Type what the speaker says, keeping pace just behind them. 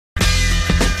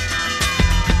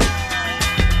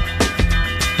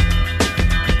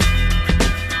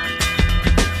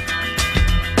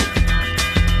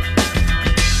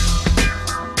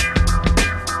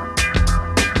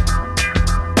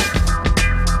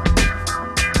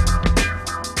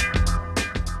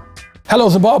Hello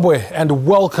Zimbabwe and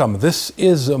welcome. This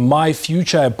is My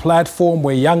Future, a platform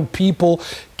where young people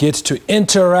get to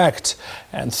interact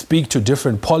and speak to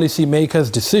different policy makers,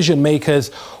 decision makers,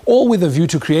 all with a view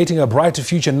to creating a brighter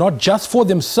future, not just for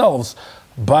themselves,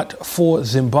 but for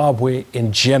Zimbabwe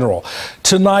in general.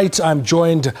 Tonight I'm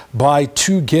joined by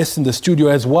two guests in the studio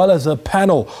as well as a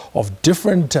panel of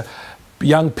different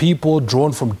young people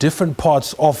drawn from different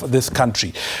parts of this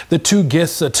country. The two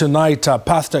guests tonight are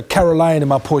Pastor Caroline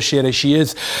Maposhere. She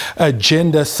is a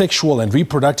gender, sexual and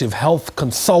reproductive health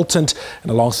consultant.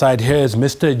 And alongside her is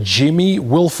Mr. Jimmy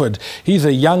Wilford. He's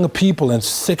a young people and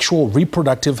sexual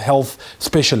reproductive health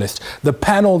specialist. The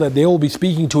panel that they will be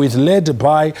speaking to is led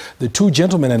by the two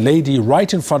gentlemen and lady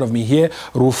right in front of me here,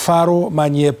 Rufaro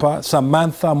Manyepa,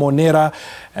 Samantha Monera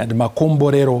and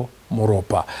Makomborero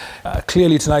Moropa.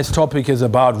 Clearly tonight's topic is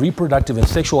about reproductive and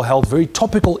sexual health, very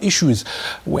topical issues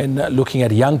when looking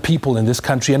at young people in this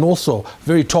country, and also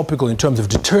very topical in terms of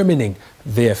determining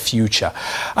their future.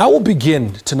 I will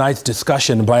begin tonight's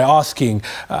discussion by asking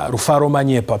Rufaro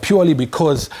Manyepa, purely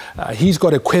because he's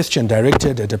got a question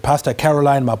directed at Pastor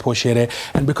Caroline Maposhere,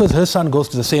 and because her son goes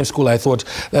to the same school, I thought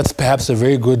that's perhaps a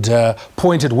very good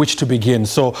point at which to begin.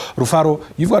 So Rufaro,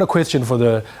 you've got a question for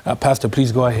the pastor.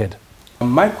 Please go ahead.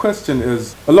 My question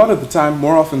is, a lot of the time,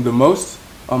 more often than most,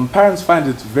 parents find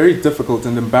it very difficult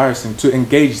and embarrassing to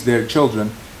engage their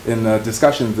children in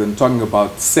discussions and talking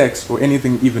about sex or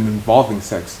anything even involving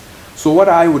sex. So what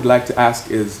I would like to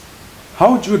ask is,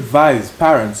 how would you advise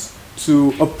parents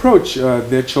to approach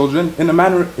their children in a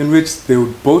manner in which they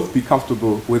would both be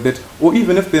comfortable with it, or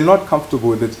even if they're not comfortable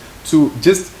with it, to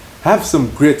just have some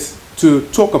grit to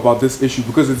talk about this issue,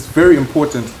 because it's very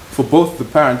important for both the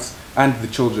parents and the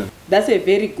children? That's a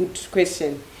very good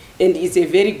question, and it's a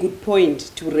very good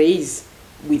point to raise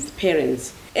with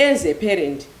parents. As a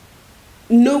parent,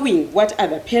 knowing what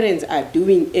other parents are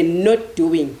doing and not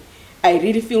doing, I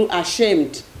really feel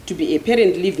ashamed to be a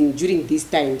parent living during these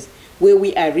times where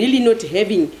we are really not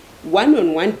having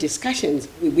one-on-one discussions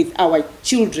with our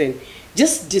children,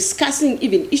 just discussing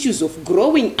even issues of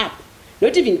growing up,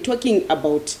 not even talking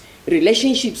about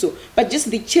relationships, but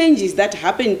just the changes that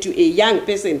happen to a young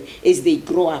person as they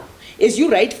grow up. As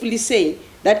you rightfully say,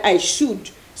 that I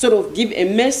should sort of give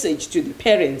a message to the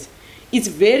parents. It's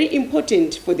very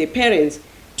important for the parents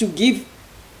to give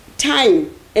time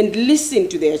and listen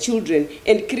to their children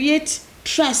and create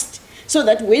trust, so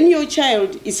that when your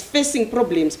child is facing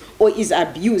problems or is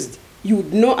abused, you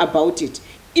would know about it.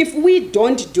 If we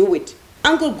don't do it,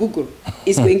 Uncle Google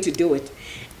is going to do it.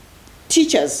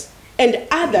 Teachers and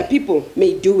other people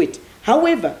may do it.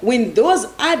 However, when those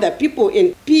other people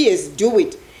and peers do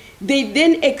it, they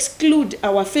then exclude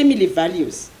our family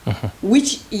values,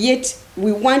 which yet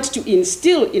we want to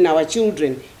instill in our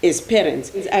children as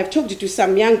parents. I've talked to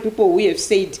some young people who have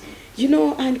said, you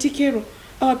know, Auntie Kero,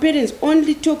 our parents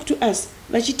only talk to us,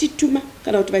 which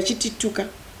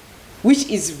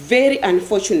is very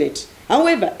unfortunate.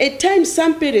 However, at times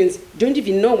some parents don't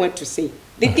even know what to say.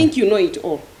 They think you know it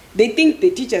all. They think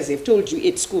the teachers have told you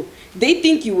at school. They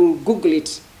think you will Google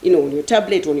it, you know, on your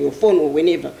tablet, on your phone, or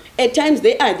whenever. At times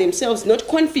they are themselves not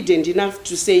confident enough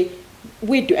to say,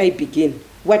 where do I begin?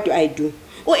 What do I do?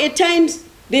 Or at times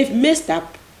they've messed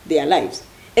up their lives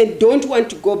and don't want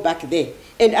to go back there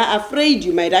and are afraid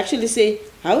you might actually say,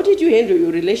 how did you handle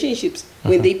your relationships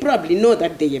when they probably know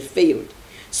that they have failed?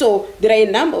 So there are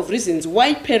a number of reasons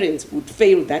why parents would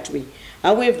fail that way.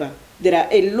 However, there are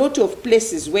a lot of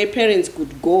places where parents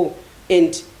could go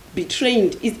and be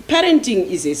trained. Parenting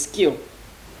is a skill.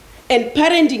 And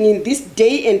parenting in this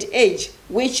day and age,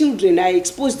 where children are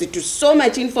exposed to so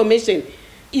much information,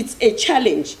 it's a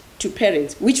challenge to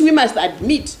parents, which we must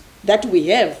admit that we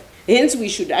have. Hence, we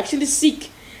should actually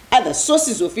seek other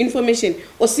sources of information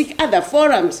or seek other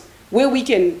forums where we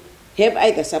can have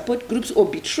either support groups or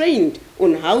be trained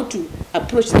on how to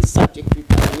approach this subject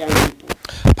with our young people.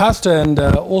 Pastor, and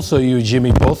also you,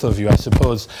 Jimmy, both of you, I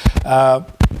suppose, a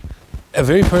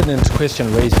very pertinent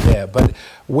question raised there, but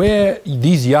where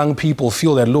these young people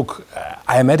feel that, look,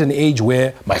 I am at an age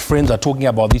where my friends are talking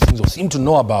about these things or seem to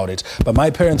know about it, but my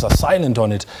parents are silent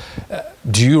on it,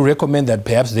 do you recommend that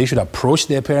perhaps they should approach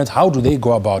their parents? How do they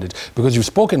go about it? Because you've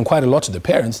spoken quite a lot to the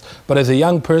parents, but as a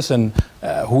young person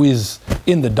who is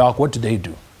in the dark, what do they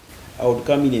do? I would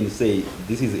come in and say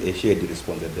this is a shared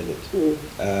responsibility.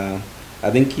 I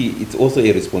think it's also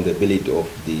a responsibility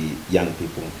of the young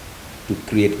people to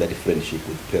create that friendship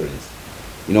with parents.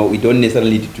 You know, we don't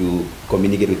necessarily need to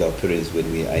communicate with our parents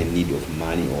when we are in need of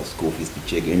money or school fees to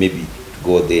check, and maybe to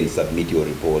go there and submit your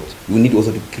report. You need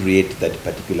also to create that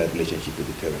particular relationship with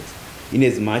the parents. In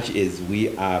as much as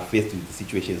we are faced with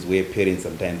situations where parents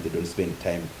sometimes they don't spend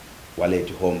time while at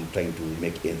home trying to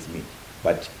make ends meet.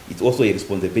 But it's also a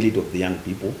responsibility of the young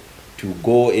people to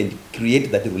go and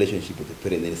create that relationship with the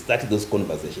parent and start those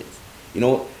conversations. You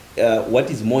know, what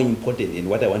is more important and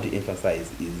what I want to emphasize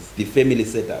is the family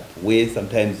setup, where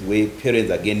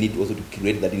parents again need also to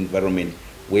create that environment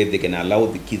where they can allow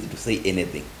the kids to say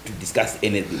anything, to discuss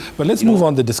anything. But let's move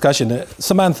on the discussion.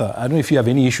 Samantha, I don't know if you have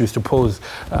any issues to pose.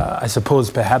 I suppose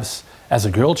perhaps as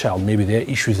a girl child, maybe there are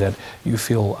issues that you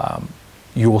feel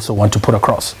you also want to put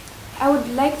across. I would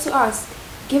like to ask,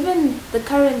 given the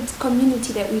current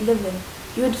community that we live in,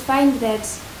 you would find that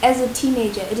as a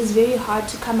teenager, it is very hard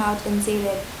to come out and say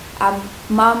that,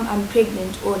 Mom, I'm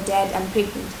pregnant, or Dad, I'm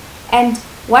pregnant. And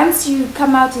once you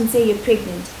come out and say you're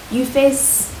pregnant, you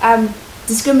face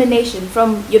discrimination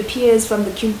from your peers, from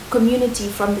the community,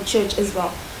 from the church as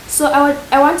well. So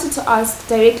I wanted to ask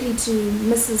directly to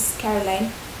Mrs.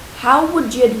 Caroline, how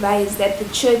would you advise that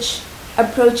the church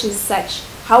approaches such?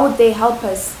 How would they help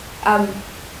us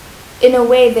in a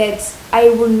way that I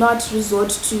will not resort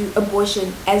to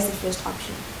abortion as the first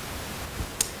option?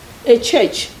 A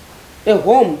church, a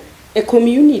home, a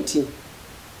community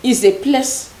is a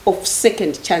place of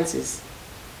second chances.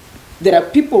 There are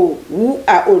people who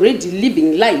are already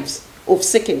living lives of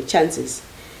second chances.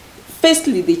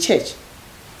 Firstly, the church.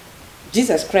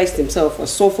 Jesus Christ himself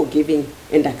was so forgiving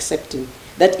and accepting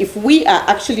that if we are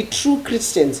actually true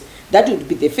Christians, that would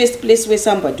be the first place where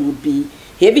somebody would be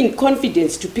having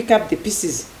confidence to pick up the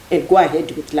pieces and go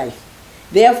ahead with life.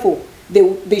 Therefore,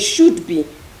 there should be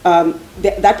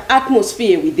that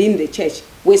atmosphere within the church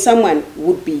where someone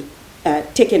would be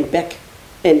taken back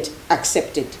and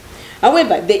accepted.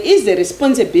 However, there is a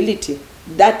responsibility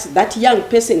that that young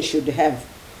person should have,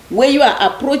 where you are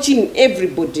approaching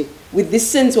everybody with this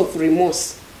sense of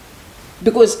remorse.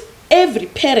 Because every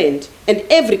parent and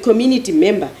every community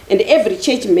member and every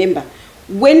church member,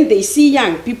 when they see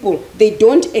young people, they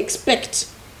don't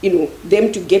expect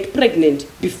them to get pregnant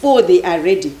before they are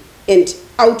ready and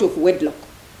out of wedlock,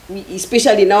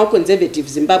 especially in our conservative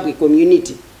Zimbabwe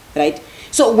community, right?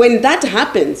 So when that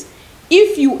happens,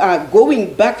 if you are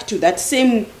going back to that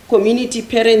same community,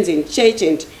 parents and church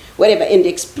and whatever, and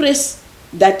express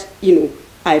that,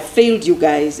 I failed you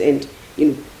guys, and,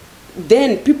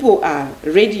 then people are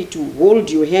ready to hold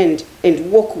your hand and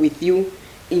walk with you,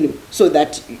 so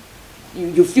that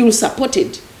you feel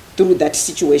supported through that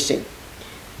situation.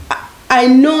 I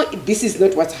know this is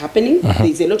not what's happening.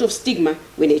 There's a lot of stigma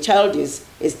when a child has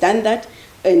done that.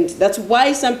 And that's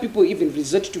why some people even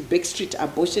resort to backstreet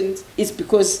abortions. It's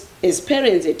because as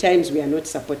parents at times we are not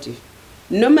supportive.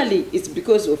 Normally it's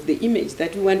because of the image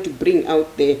that we want to bring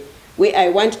out there, where I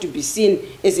want to be seen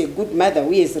as a good mother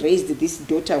who has raised this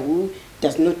daughter who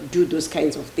does not do those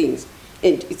kinds of things.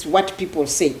 And it's what people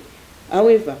say.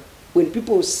 However, when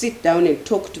people sit down and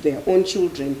talk to their own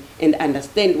children and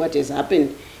understand what has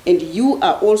happened, and you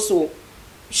are also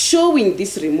showing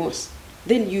this remorse,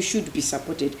 then you should be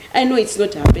supported. I know it's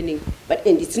not happening,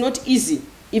 and it's not easy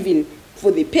even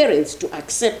for the parents to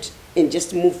accept and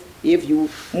just move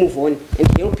on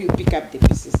and help you pick up the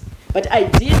pieces. But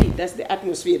ideally, that's the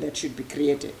atmosphere that should be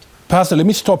created. Pastor, let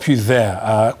me stop you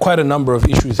there. Quite a number of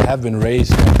issues have been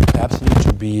raised and perhaps need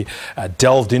to be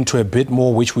delved into a bit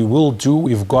more, which we will do.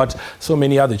 We've got so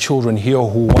many other children here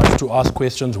who want to ask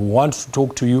questions, who want to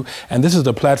talk to you, and this is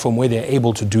the platform where they're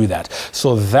able to do that.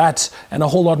 So that and a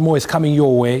whole lot more is coming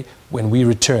your way when we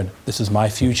return. This is My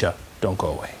Future. Don't go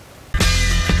away.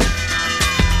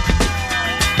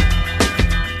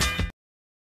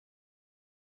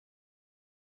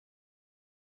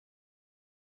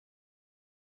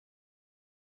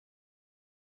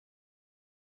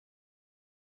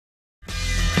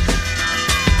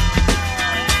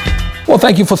 Well,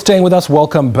 thank you for staying with us.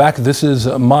 Welcome back. This is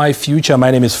My Future.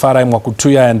 My name is Farai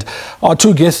Mwakutuya, and our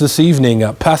two guests this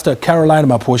evening, Pastor Caroline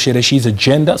Maposhere. She's a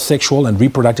gender, sexual and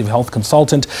reproductive health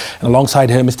consultant, and alongside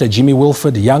her, Mr. Jimmy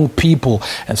Wilford, young people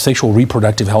and sexual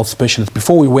reproductive health specialist.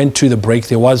 Before we went to the break,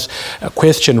 there was a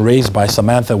question raised by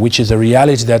Samantha, which is a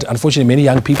reality that unfortunately many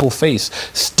young people face.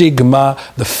 Stigma,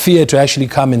 the fear to actually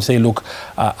come and say, look,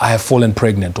 I have fallen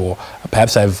pregnant, or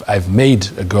perhaps I've made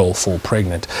a girl fall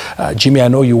pregnant. Jimmy, I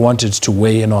know you wanted to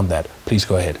weigh in on that. Please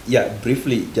go ahead. Yeah,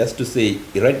 briefly, just to say,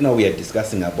 right now we are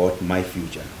discussing about my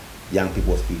future, young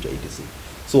people's future, etc.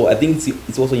 So I think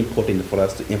it's also important for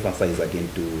us to emphasize again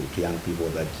to young people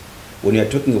that when you are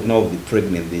talking of now of the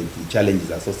pregnant, the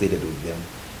challenges associated with them,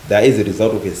 there is a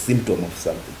result of a symptom of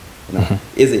something.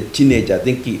 As a teenager, I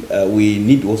think we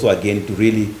need also again to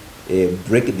really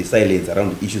break the silence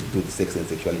around issues to do with sex and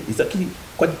sexuality. It's actually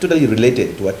quite totally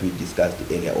related to what we discussed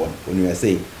earlier on when we were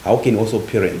saying how can also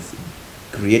parents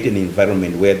create an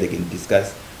environment where they can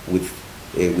discuss with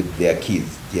with their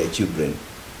kids, their children,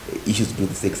 issues to do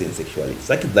with sex and sexuality,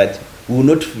 such that we will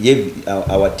not have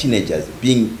our teenagers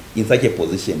being in such a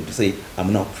position to say,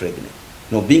 I'm now pregnant.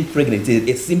 No, being pregnant is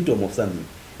a symptom of something.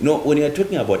 You know, when you are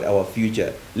talking about our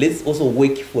future, let's also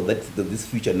work for this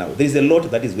future now. There is a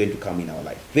lot that is going to come in our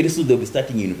life. Very soon they'll be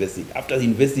starting university. After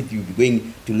university, you'll be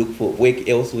going to look for work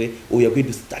elsewhere, or you're going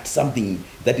to start something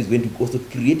that is going to also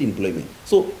create employment.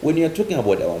 So when you are talking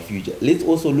about our future, let's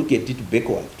also look at it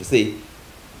backwards to say,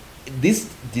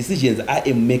 these decisions I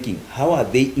am making, how are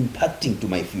they impacting to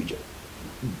my future?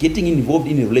 Getting involved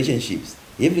in relationships,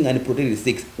 having unprotected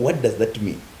sex, what does that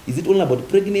mean? Is it only about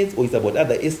pregnancy, or is it about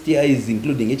other STIs,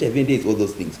 including HIV and AIDS, all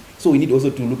those things? So we need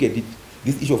also to look at it,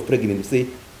 this issue of pregnancy, say,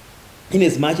 in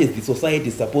as much as the society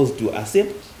is supposed to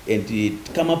accept and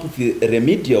come up with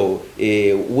remedial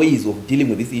ways of dealing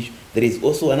with this issue, there is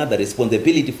also another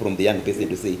responsibility from the young person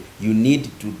to say, you need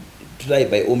to try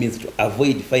by all means to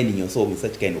avoid finding yourself in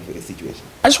such kind of a situation.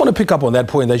 I just want to pick up on that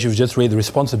point that you've just raised, the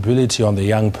responsibility on the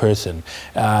young person.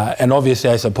 And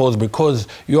obviously, I suppose, because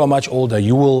you are much older,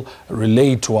 you will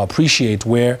relate or appreciate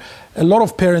where a lot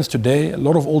of parents today, a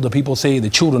lot of older people say the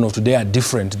children of today are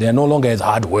different. They are no longer as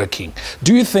hardworking.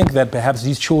 Do you think that perhaps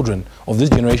these children of this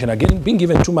generation are being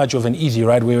given too much of an easy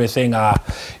ride, where we're saying,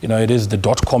 you know, it is the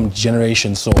 .com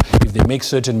generation, so if they make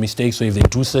certain mistakes or if they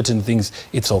do certain things,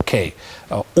 it's okay?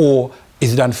 Or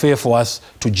is it unfair for us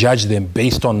to judge them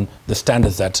based on the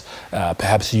standards that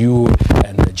perhaps you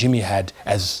and Jimmy had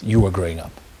as you were growing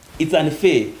up? It's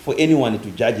unfair for anyone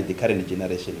to judge the current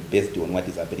generation based on what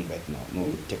is happening right now.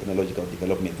 No technological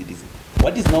development.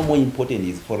 What is now more important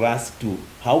is for us to,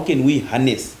 how can we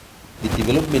harness the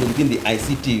development within the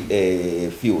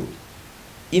ICT field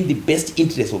in the best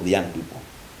interest of the young people.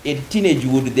 In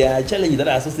teenagehood, there are challenges that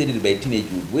are associated by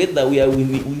teenagehood, whether we are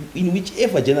in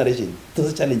whichever generation,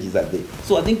 those challenges are there.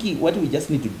 So I think what we just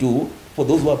need to do, for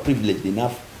those who are privileged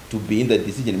enough to be in the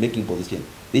decision-making position,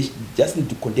 they just need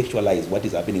to contextualize what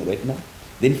is happening right now.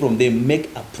 Then from there, make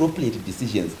appropriate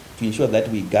decisions to ensure that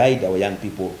we guide our young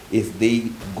people as they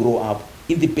grow up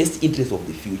in the best interest of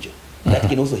the future. That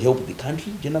can also help the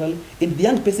country generally, and the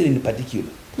young person in particular.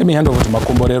 Let me hand over to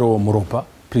Makomborero Muropa.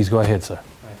 Please go ahead, sir.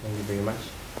 Thank you very much.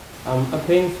 A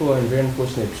painful and very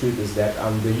unfortunate truth is that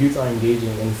the youth are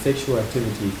engaging in sexual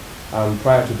activity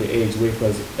prior to the age where it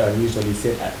was usually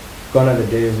set at. Gone are the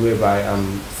days whereby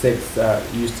sex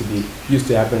used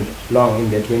to happen long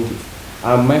in their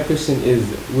 20s. My question is,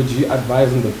 would you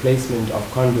advise on the placement of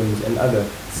condoms and other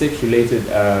sex-related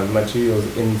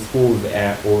materials in schools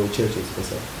or churches per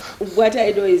se? What I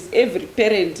know is every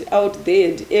parent out there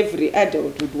and every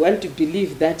adult would want to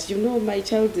believe that, you know, my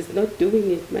child is not doing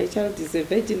it, my child is a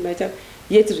virgin, my child.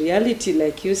 Yet reality,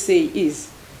 like you say,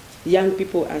 is young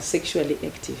people are sexually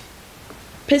active.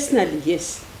 Personally,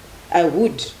 yes, I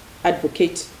would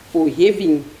advocate for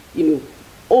having, you know,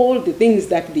 all the things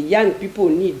that the young people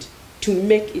need to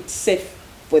make it safe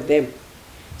for them.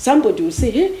 Somebody will say,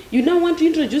 hey, you now want to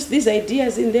introduce these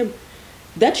ideas in them.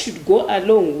 That should go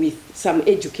along with some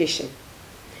education.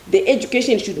 The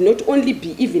education should not only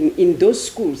be even in those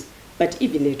schools, but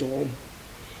even at home.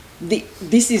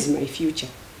 This is my future.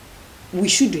 We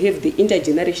should have the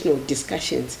intergenerational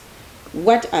discussions.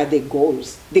 What are the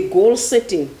goals? The goal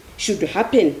setting should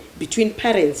happen between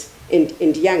parents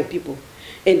and young people.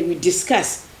 And we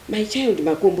discuss, my child,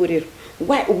 Makomborero,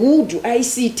 who do I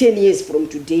see 10 years from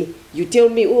today? You tell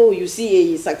me, oh, you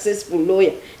see a successful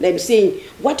lawyer. And I'm saying,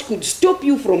 what could stop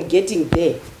you from getting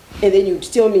there? And then you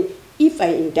tell me, if I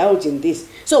indulge in this.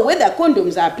 So whether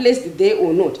condoms are placed there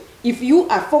or not, if you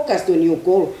are focused on your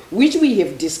goal, which we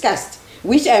have discussed,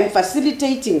 which I'm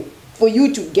facilitating for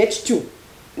you to get to,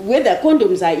 whether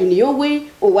condoms are in your way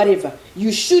or whatever,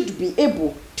 you should be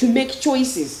able to make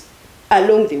choices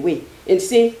along the way and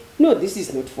say, no, this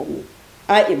is not for me.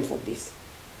 I am for this.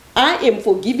 I am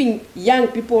for giving young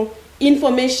people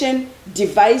information,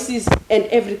 devices, and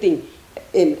everything,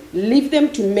 and leave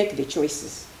them to make the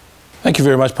choices. Thank you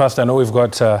very much, Pastor. I know we've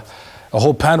got a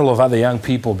whole panel of other young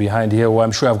people behind here who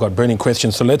I'm sure I've got burning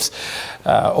questions. So let's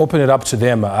open it up to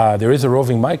them. There is a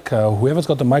roving mic. Whoever's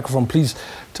got the microphone, please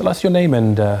tell us your name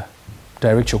and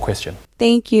direct your question.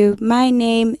 Thank you. My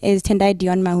name is Tendai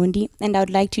Dion Mahundi, and I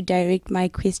would like to direct my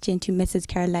question to Mrs.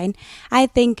 Caroline. I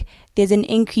think there's an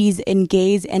increase in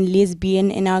gays and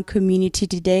lesbian in our community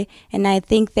today, and I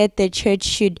think that the church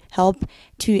should help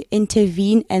to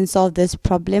intervene and solve this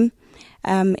problem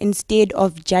instead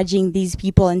of judging these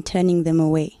people and turning them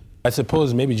away. I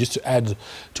suppose maybe just to add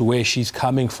to where she's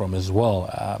coming from as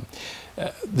well,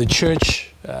 the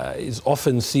church is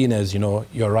often seen as, you know,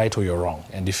 you're right or you're wrong.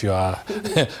 And if you are,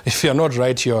 if you're not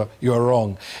right, you're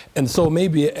wrong. And so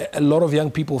maybe a lot of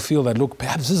young people feel that, look,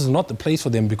 perhaps this is not the place for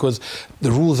them because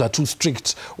the rules are too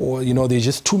strict, or, you know, there's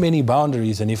just too many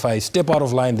boundaries. And if I step out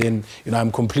of line, then, you know,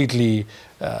 I'm completely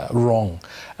wrong.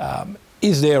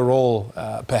 Is there a role,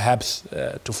 perhaps,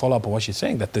 to follow up on what she's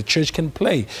saying, that the church can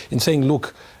play in saying,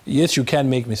 look, yes, you can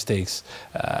make mistakes.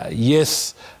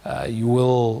 Yes, you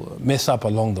will mess up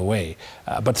along the way.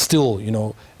 But still, you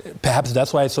know, perhaps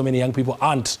that's why so many young people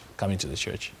aren't coming to the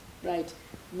church. Right.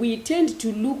 We tend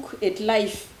to look at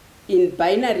life in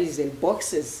binaries and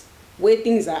boxes where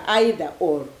things are either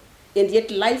or. And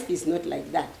yet life is not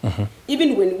like that.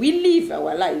 Even when we live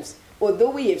our lives,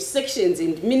 although we have sections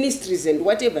and ministries and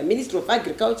whatever, Ministry of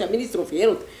Agriculture, Ministry of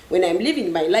Health, when I'm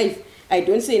living my life, I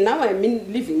don't say now I'm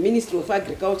living Ministry of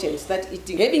Agriculture and start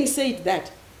eating. Having said that,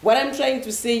 what I'm trying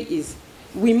to say is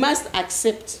we must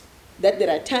accept that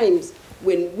there are times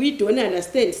when we don't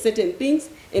understand certain things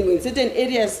and when certain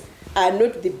areas are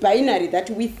not the binary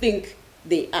that we think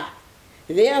they are.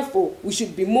 Therefore, we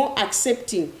should be more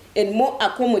accepting and more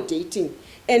accommodating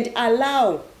and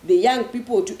allow the young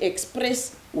people to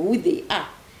express who they are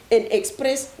and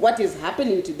express what is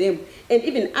happening to them, and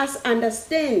even us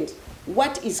understand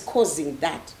what is causing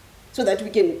that, so that we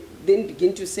can then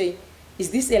begin to say, is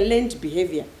this a learned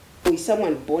behavior or is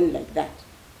someone born like that?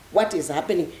 What is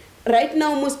happening? Right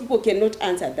now, most people cannot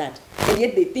answer that, and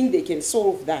yet they think they can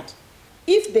solve that.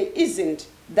 If there isn't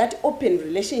that open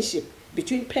relationship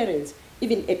between parents,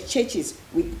 even at churches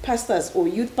with pastors or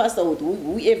youth pastor or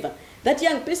whoever, that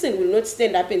young person will not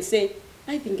stand up and say,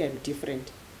 I think I'm different.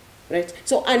 Right?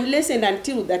 So unless and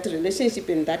until that relationship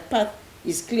and that path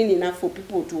is clean enough for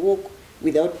people to walk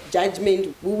without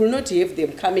judgment, we will not have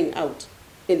them coming out.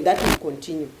 And that will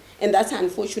continue. And that's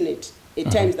unfortunate at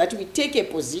times, that we take a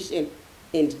position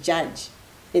and judge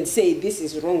and say this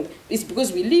is wrong. It's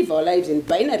because we live our lives in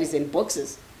binaries and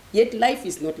boxes. Yet life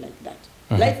is not like that.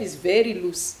 Life is very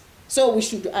loose. So we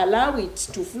should allow it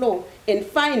to flow and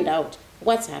find out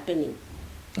what's happening.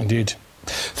 Indeed.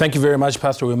 Thank you very much,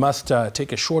 Pastor. We must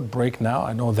take a short break now.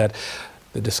 I know that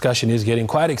the discussion is getting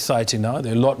quite exciting now.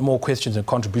 There are a lot more questions and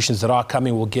contributions that are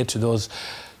coming. We'll get to those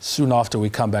soon after we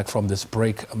come back from this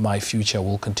break. My Future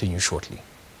will continue shortly.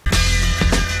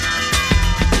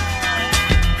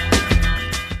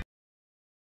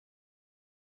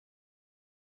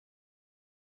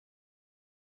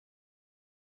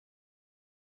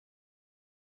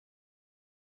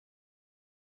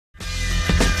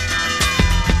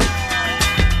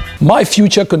 My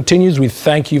Future continues. We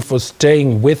thank you for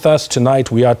staying with us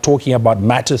tonight. We are talking about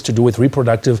matters to do with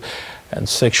reproductive and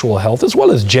sexual health, as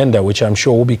well as gender, which I'm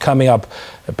sure will be coming up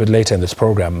a bit later in this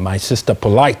program. My sister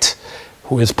Polite,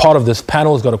 who is part of this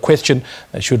panel, has got a question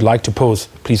that she would like to pose.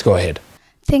 Please go ahead.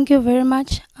 Thank you very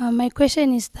much. My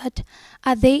question is that,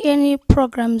 are there any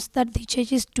programs that the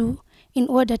churches do in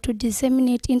order to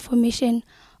disseminate information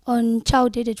on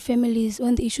child-headed families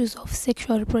on the issues of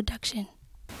sexual reproduction?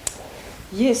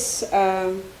 Yes.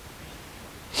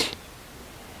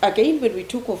 Again, when we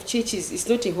talk of churches, it's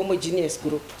not a homogeneous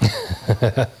group.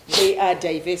 They are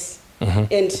diverse.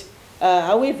 And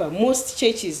however, most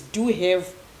churches do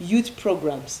have youth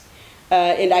programs.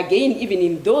 And again, even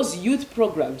in those youth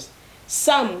programs,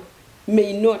 some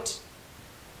may not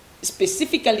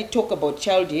specifically talk about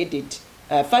child-headed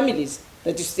families,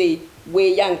 that is to say, where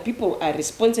young people are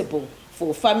responsible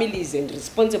for families and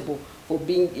responsible for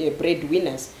being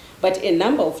breadwinners. But a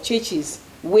number of churches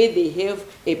where they have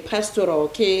a pastoral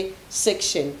care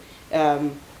section,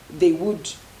 they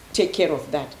would take care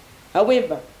of that.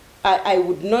 However, I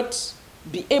would not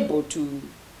be able to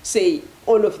say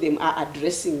all of them are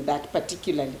addressing that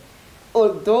particularly.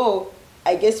 Although,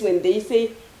 I guess when they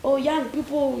say, oh, young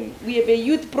people, we have a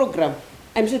youth program,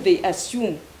 I'm sure they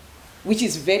assume, which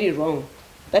is very wrong,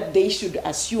 that they should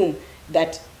assume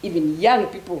that even young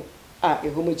people are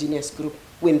a homogeneous group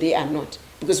when they are not.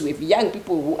 Because we have young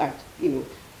people who are,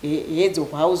 heads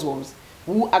of households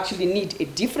who actually need a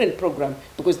different program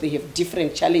because they have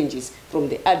different challenges from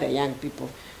the other young people.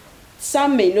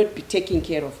 Some may not be taking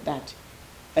care of that.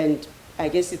 And I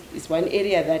guess it's one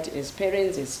area that as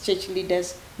parents, as church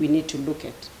leaders, we need to look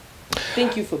at.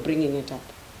 Thank you for bringing it up.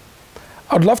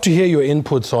 I'd love to hear your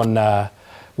inputs on,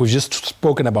 we've just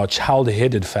spoken about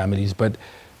child-headed families, but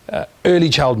early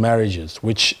child marriages,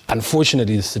 which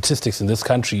unfortunately the statistics in this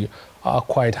country are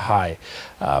quite high.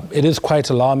 It is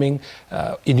quite alarming.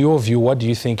 In your view, what do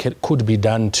you think it could be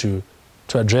done to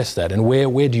address that? And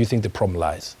where do you think the problem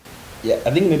lies? Yeah,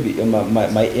 I think maybe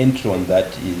my entry on that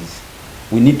is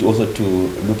we need also to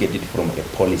look at it from a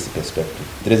policy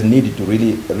perspective. There is need to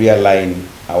really realign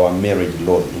our marriage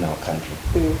laws in our country,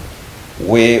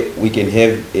 where we can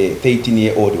have a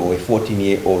 13-year-old or a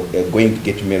 14-year-old going to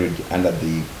get married under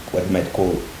the what you might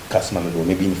call customary law,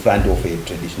 maybe in front of a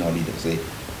traditional leader, say,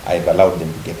 I've allowed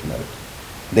them to get married.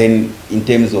 Then in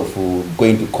terms of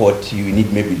going to court, you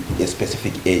need maybe a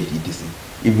specific age, etc.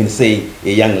 Even say a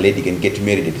young lady can get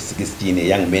married at 16, a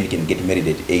young man can get married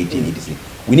at 18, etc.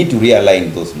 We need to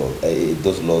realign those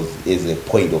laws as a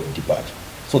point of departure,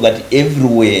 so that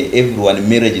everywhere, everyone,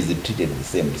 marriage is treated the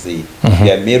same. To say, if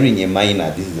you are marrying a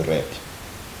minor, this is rape.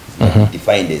 It's not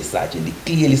defined as such, and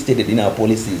clearly stated in our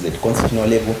policies at constitutional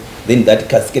level. Then that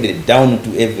cascaded down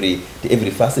to every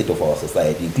facet of our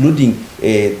society, including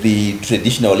the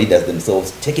traditional leaders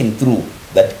themselves, taken through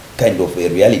that kind of a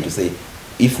reality to say,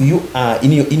 if you are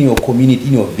in your community,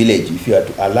 in your village, if you are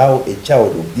to allow a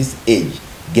child of this age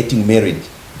getting married,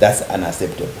 that's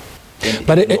unacceptable.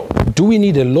 But do we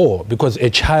need a law? Because a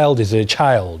child is a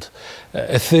child.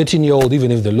 A 13-year-old,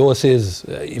 even if the law says,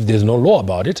 if there's no law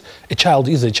about it, a child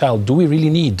is a child. Do we really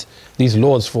need these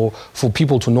laws for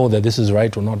people to know that this is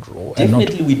right or not?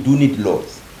 Definitely we do need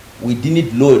laws. We do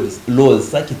need laws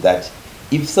such that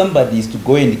if somebody is to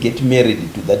go and get married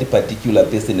to that particular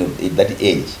person at that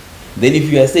age, then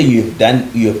if you are saying you have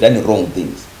done wrong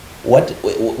things,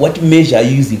 what measure are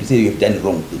you using to say you have done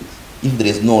wrong things if there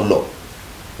is no law?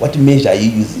 What measure are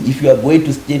you using? If you are going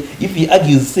to stay, if he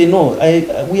argues, say no,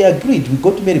 we agreed, we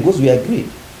got married because we agreed.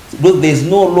 So there is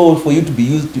no law for you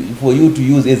to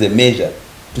use as a measure,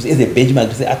 as a benchmark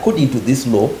to say, according to this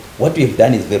law, what we have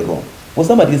done is very wrong. For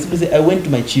somebody can simply say, I went to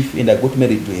my chief and I got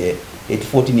married to her at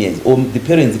 14 years, or the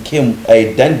parents came, I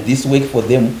had done this work for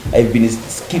them, I've been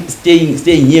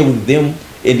staying here with them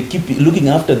and keep looking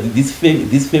after this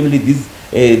family,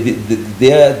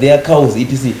 their cows,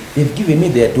 etc. They've given me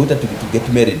their daughter to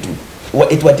get married to,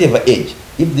 at whatever age.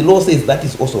 If the law says that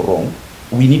is also wrong,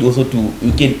 we need also to,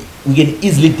 we can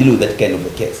easily deal with that kind of a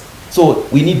case. So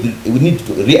we need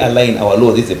to realign our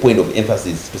laws. This is a point of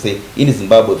emphasis to say, in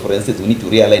Zimbabwe, for instance, we need to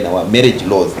realign our marriage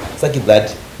laws such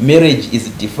that marriage is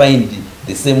defined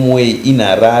the same way in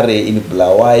Harare, in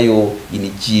Bulawayo,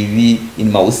 in Chivi, in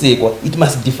Mausekwa. It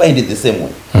must be defined the same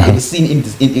way. It is seen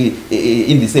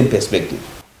in the same perspective.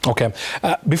 Okay.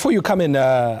 Before you come in,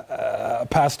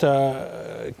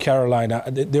 Pastor Caroline,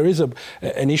 there is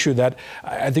an issue that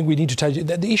I think we need to touch,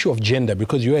 the issue of gender,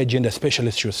 because you're a gender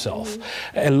specialist yourself.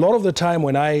 A lot of the time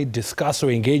when I discuss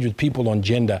or engage with people on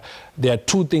gender, there are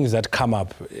two things that come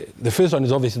up. The first one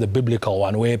is obviously the biblical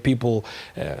one, where people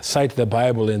cite the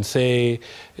Bible and say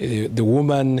the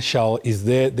woman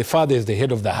the father is the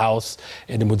head of the house,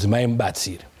 and the mudzimai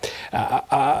mbatsiri.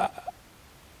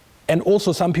 And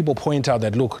also some people point out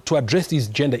that, look, to address these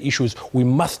gender issues, we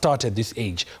must start at this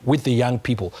age with the young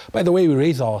people. By the way we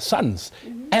raise our sons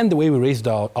and the way we raised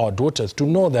our daughters, to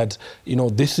know that, you know,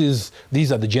 these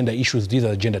are the gender issues, these are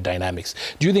the gender dynamics.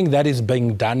 Do you think that is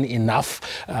being done enough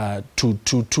to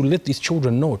let these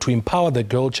children know, to empower the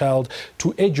girl child,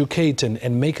 to educate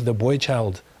and make the boy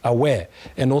child aware?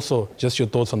 And also just your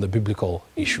thoughts on the biblical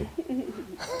issue.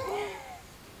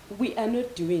 We are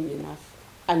not doing enough,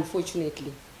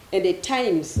 unfortunately. And at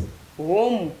times,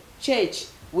 home, church,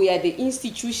 we are the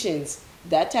institutions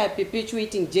that are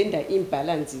perpetuating gender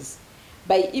imbalances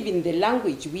by even the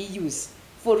language we use.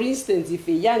 For instance, if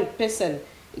a young person,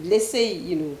 let's say,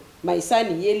 you know, my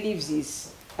son here leaves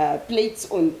his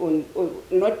plates on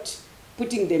not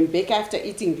putting them back after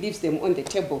eating, leaves them on the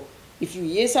table. If you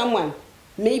hear someone,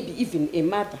 maybe even a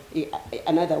mother,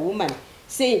 another woman,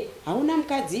 saying,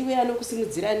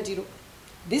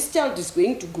 this child is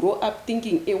going to grow up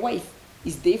thinking a wife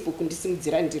is there for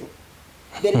kundisimudzira ndiro.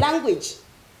 The language,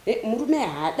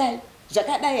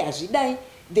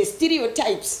 the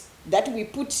stereotypes that we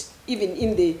put even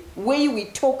in the way we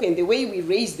talk and the way we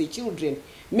raise the children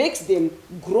makes them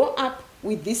grow up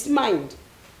with this mind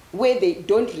where they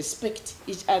don't respect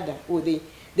each other.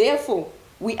 Therefore,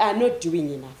 we are not doing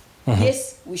enough.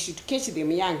 Yes, we should catch them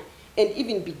young and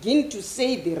even begin to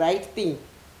say the right thing,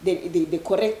 the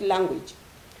correct language.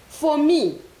 For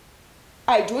me,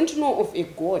 I don't know of a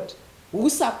God who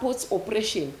supports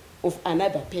oppression of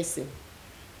another person.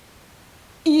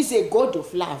 He is a God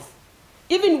of love.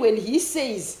 Even when he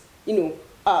says, you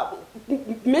know,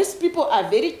 most people are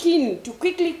very keen to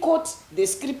quickly quote the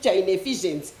scripture in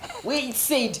Ephesians where it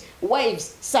said,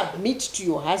 wives, submit to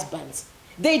your husbands.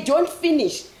 They don't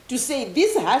finish to say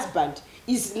this husband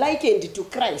is likened to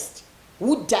Christ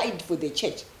who died for the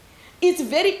church. It's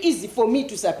very easy for me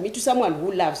to submit to someone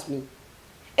who loves me.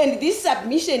 And this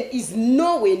submission is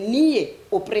nowhere near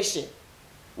oppression.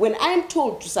 When I'm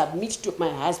told to submit to my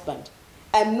husband,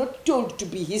 I'm not told to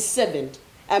be his servant.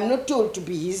 I'm not told to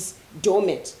be his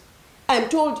doormat. I'm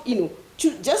told, to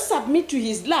just submit to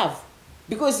his love,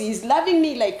 because he is loving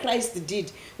me like Christ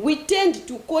did. We tend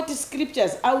to quote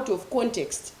scriptures out of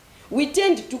context. We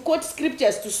tend to quote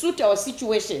scriptures to suit our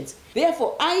situations.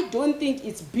 Therefore, I don't think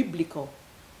it's biblical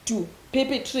to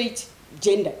perpetrate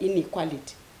gender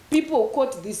inequality. People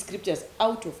quote these scriptures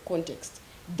out of context.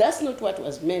 That's not what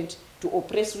was meant to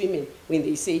oppress women when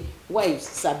they say, wives,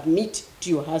 submit to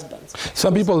your husbands.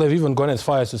 Some people have even gone as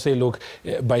far as to say, look,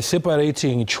 by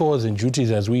separating chores and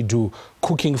duties as we do,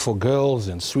 cooking for girls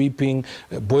and sweeping,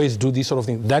 boys do these sort of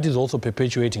things, that is also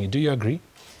perpetuating it. Do you agree?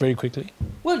 Very quickly.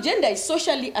 Well, gender is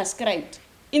socially ascribed.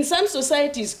 In some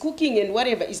societies, cooking and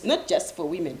whatever is not just for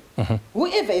women.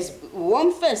 Whoever is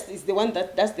warm first is the one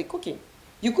that does the cooking.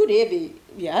 You could have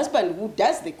a husband who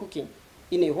does the cooking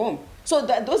in a home. So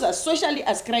those are socially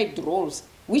ascribed roles,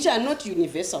 which are not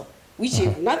universal, which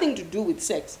have nothing to do with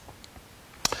sex.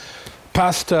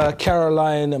 Pastor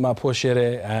Caroline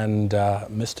Maposhere and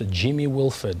Mr. Jimmy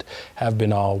Wilford have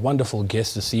been our wonderful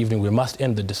guests this evening. We must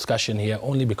end the discussion here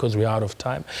only because we're out of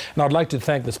time. And I'd like to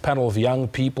thank this panel of young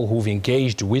people who've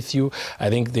engaged with you. I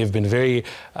think they've been very,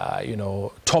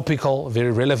 topical,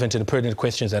 very relevant and pertinent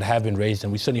questions that have been raised.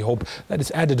 And we certainly hope that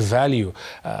it's added value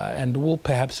and will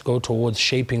perhaps go towards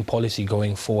shaping policy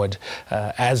going forward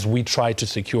as we try to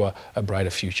secure a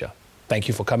brighter future. Thank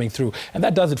you for coming through. And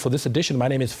that does it for this edition. My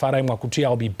name is Farai Mwakuti.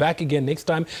 I'll be back again next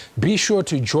time. Be sure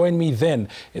to join me then.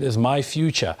 It is my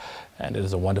future, and it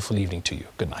is a wonderful evening to you.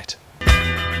 Good night.